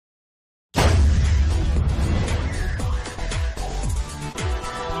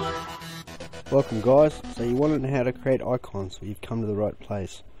Welcome guys, so you want to know how to create icons, so you've come to the right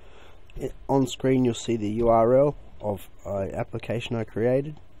place. On screen you'll see the URL of an application I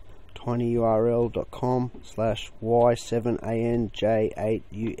created,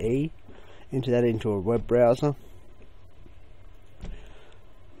 tinyurl.com/y7anj8ue. Enter that into a web browser.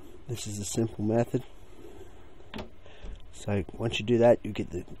 This is a simple method. So once you do that, you get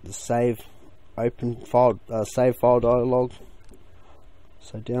the save file dialog.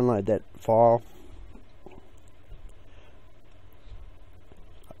 So download that file,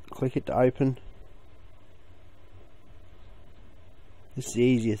 click it to open. This is the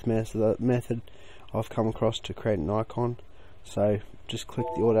easiest method I've come across to create an icon. So just click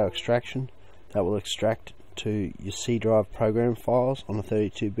the auto extraction. That will extract to your C drive program files on a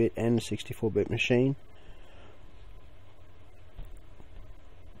 32-bit and a 64-bit machine.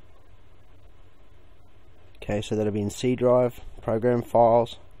 Okay, so that'll be in C drive, program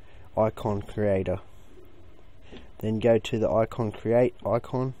files, icon creator. Then go to the icon create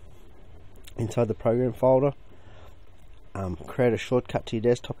icon inside the program folder. Create a shortcut to your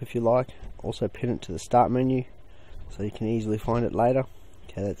desktop if you like. Also pin it to the start menu so you can easily find it later.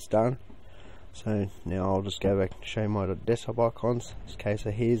 Okay, that's done. So now I'll just go back and show you my desktop icons. Okay, so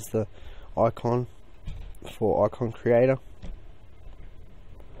here's the icon for icon creator.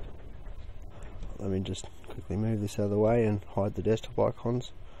 Let me just quickly move this out of the way and hide the desktop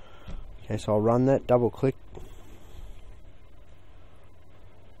icons. Okay, so I'll run that, double click.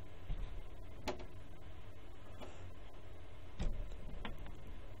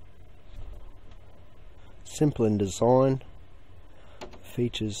 Simple in design.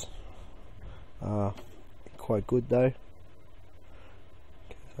 Features are quite good though.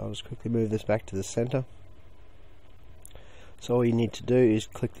 Okay, so I'll just quickly move this back to the center. So all you need to do is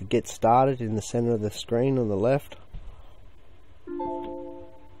click the Get Started in the center of the screen on the left.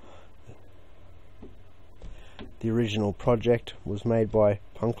 The original project was made by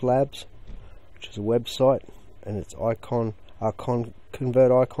Punk Labs, which is a website, and it's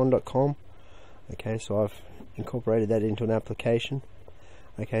converticon.com. Okay, so I've incorporated that into an application.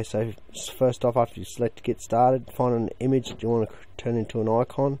 Okay, so first off, after you select Get Started, find an image that you want to turn into an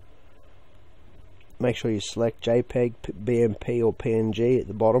icon. Make sure you select JPEG, BMP or PNG at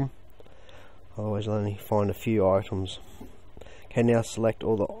the bottom, otherwise you'll only find a few items. Okay, now select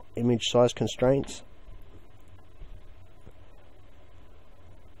all the image size constraints.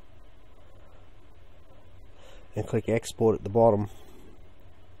 And click Export at the bottom.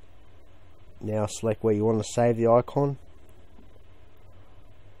 Now select where you want to save the icon.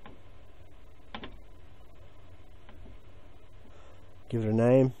 Give it a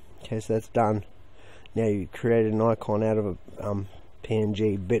name. Okay, so that's done. Now you created an icon out of a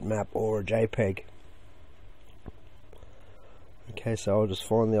PNG, bitmap or a JPEG. Okay, so I'll just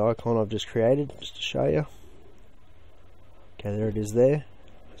find the icon I've just created just to show you. Okay, there it is there.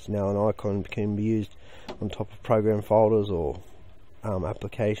 So now an icon can be used on top of program folders or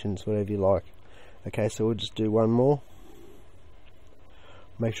applications, whatever you like. Okay, so we'll just do one more.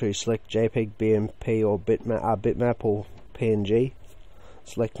 Make sure you select JPEG, BMP or bitmap or PNG.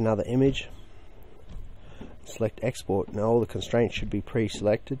 Select another image. Select Export. Now all the constraints should be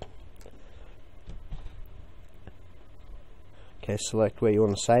pre-selected. Okay, select where you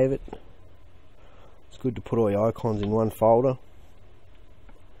want to save it. It's good to put all your icons in one folder.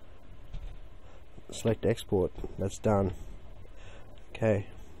 Select Export. That's done. Okay.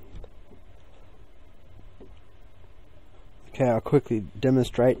 Okay, I'll quickly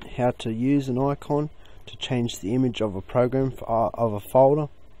demonstrate how to use an icon to change the image of a program of a folder.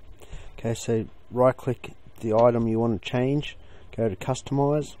 Okay, so right click the item you want to change, go to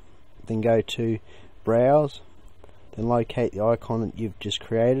Customize, then go to Browse, then locate the icon that you've just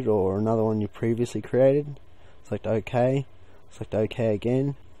created or another one you previously created. Select OK, select OK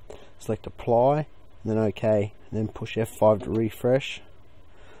again, select Apply, and then OK, and then push F5 to refresh.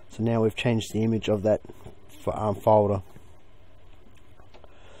 So now we've changed the image of that folder.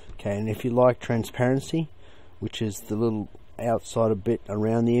 Okay, and if you like transparency, which is the little outside bit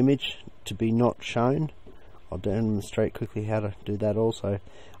around the image to be not shown, I'll demonstrate quickly how to do that also.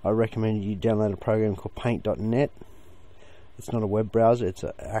 I recommend you download a program called paint.net. It's not a web browser, it's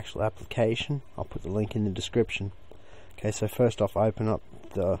an actual application. I'll put the link in the description. Okay, so first off, open up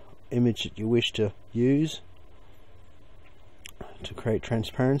the image that you wish to use to create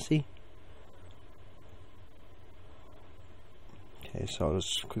transparency. Okay, so I'll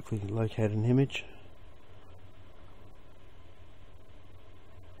just quickly locate an image.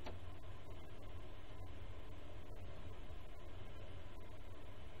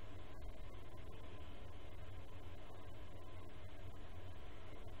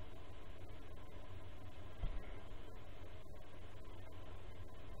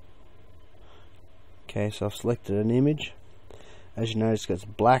 Okay, so I've selected an image. As you notice, it's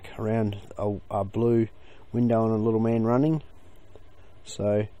black around a blue window and a little man running.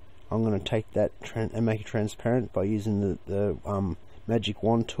 So I'm going to take that and make it transparent by using the magic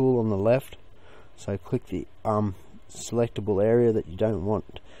wand tool on the left. So click the selectable area that you don't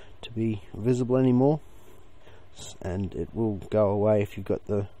want to be visible anymore, and it will go away if you've got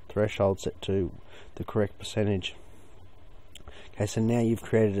the threshold set to the correct percentage. Okay, so now you've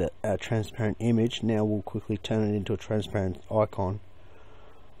created a transparent image. Now we'll quickly turn it into a transparent icon.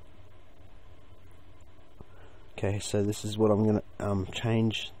 Okay, so this is what I'm going to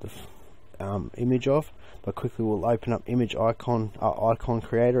change the image of, but quickly we'll open up image icon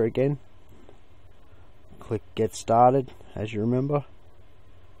creator again. Click get started, as you remember.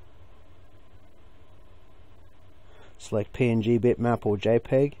 Select PNG, bitmap or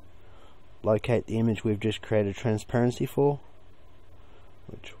JPEG. Locate the image we've just created transparency for,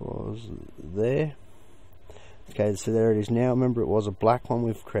 which was there. Okay, so there it is now. Remember, it was a black one.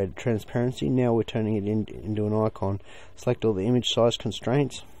 We've created transparency. Now we're turning it into an icon. Select all the image size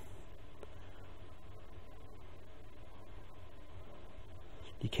constraints.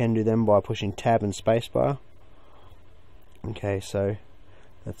 You can do them by pushing tab and spacebar. Okay, so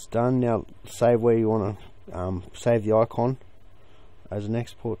that's done. Now save where you want to save the icon as an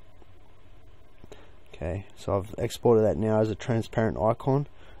export. Okay, so I've exported that now as a transparent icon.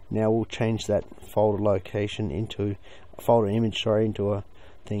 Now we'll change that folder location into a folder image, into a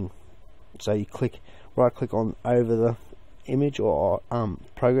thing. So you right click on over the image or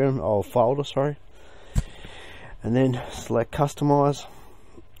program or folder, and then select customize.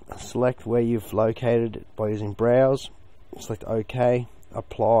 Select where you've located it by using browse. Select OK,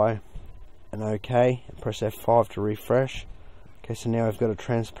 apply, and OK, and press F5 to refresh. Okay, so now we've got a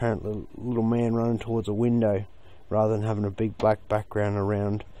transparent little man running towards a window rather than having a big black background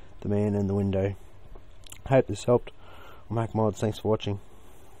around the man and the window. I hope this helped. I'm HaKDMoDz, thanks for watching.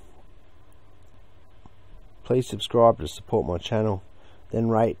 Please subscribe to support my channel, then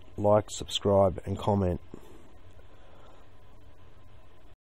rate, like, subscribe and comment.